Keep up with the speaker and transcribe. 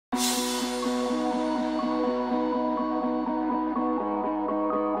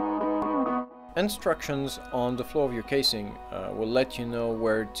Instructions on the floor of your casing will let you know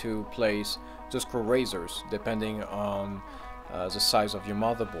where to place the screw raisers depending on the size of your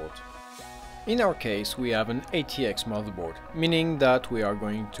motherboard. In our case, we have an ATX motherboard, meaning that we are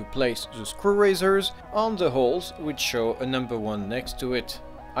going to place the screw raisers on the holes which show a number 1 next to it.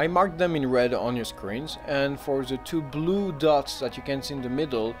 I marked them in red on your screens, and for the 2 blue dots that you can see in the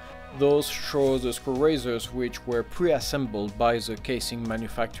middle, those show the screw raisers which were pre-assembled by the casing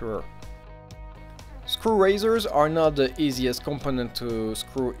manufacturer. Screw raisers are not the easiest component to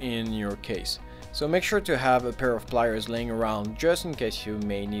screw in your case, so make sure to have a pair of pliers laying around just in case you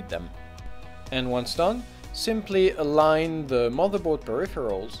may need them. And once done, simply align the motherboard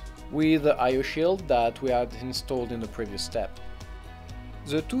peripherals with the I/O shield that we had installed in the previous step.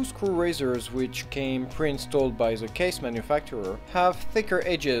 The 2 screw raisers which came pre-installed by the case manufacturer have thicker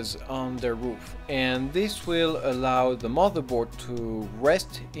edges on their roof, and this will allow the motherboard to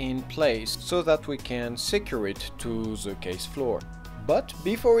rest in place so that we can secure it to the case floor. But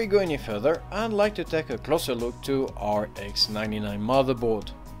before we go any further, I'd like to take a closer look to our x99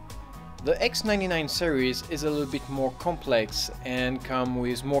 motherboard. The x99 series is a little bit more complex and come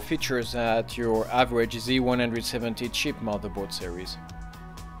with more features than your average Z170 chip motherboard series.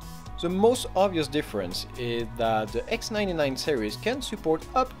 The most obvious difference is that the x99 series can support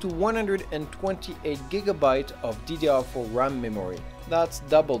up to 128GB of DDR4 RAM memory. That's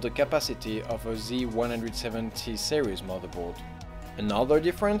double the capacity of a Z170 series motherboard. Another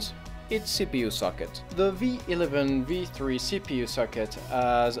difference? Its CPU socket. The V11 V3 CPU socket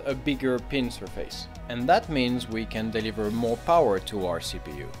has a bigger pin surface, and that means we can deliver more power to our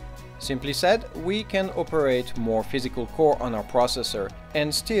CPU. Simply said, we can operate more physical core on our processor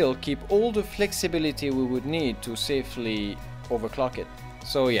and still keep all the flexibility we would need to safely overclock it.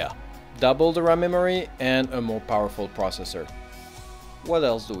 So yeah, double the RAM memory and a more powerful processor. What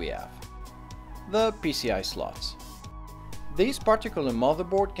else do we have? The PCI slots. This particular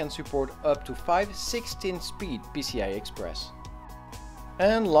motherboard can support up to 5 16-speed PCI Express.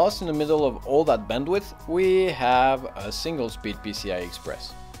 And lost in the middle of all that bandwidth, we have a single-speed PCI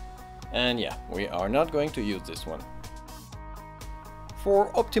Express. And yeah, we are not going to use this one. For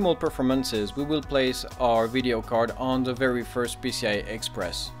optimal performances, we will place our video card on the very first PCI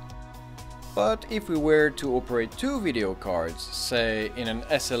Express. But if we were to operate 2 video cards, say in an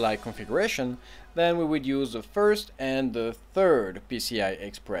SLI configuration, then we would use the first and the third PCI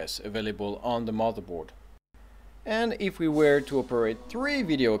Express available on the motherboard. And if we were to operate 3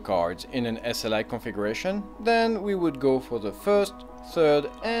 video cards in an SLI configuration, then we would go for the first, third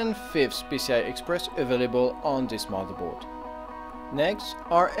and fifth PCI Express available on this motherboard. Next,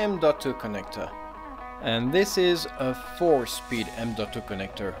 our M.2 connector. And this is a 4-speed M.2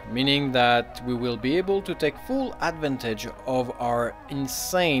 connector, meaning that we will be able to take full advantage of our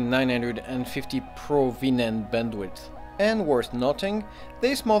insane 950 Pro VNAND bandwidth. And worth noting,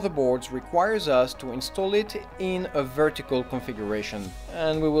 this motherboard requires us to install it in a vertical configuration,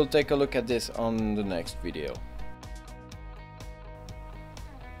 and we will take a look at this on the next video.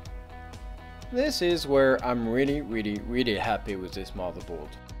 This is where I'm really happy with this motherboard.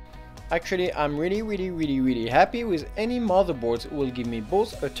 Actually, I'm really happy with any motherboards that will give me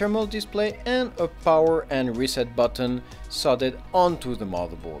both a thermal display and a power and reset button soldered onto the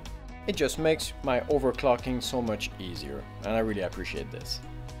motherboard. It just makes my overclocking so much easier, and I really appreciate this.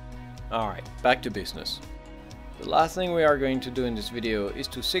 Alright, back to business. The last thing we are going to do in this video is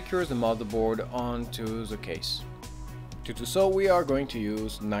to secure the motherboard onto the case. To do so, we are going to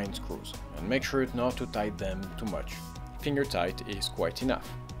use 9 screws, and make sure not to tighten them too much. Finger tight is quite enough.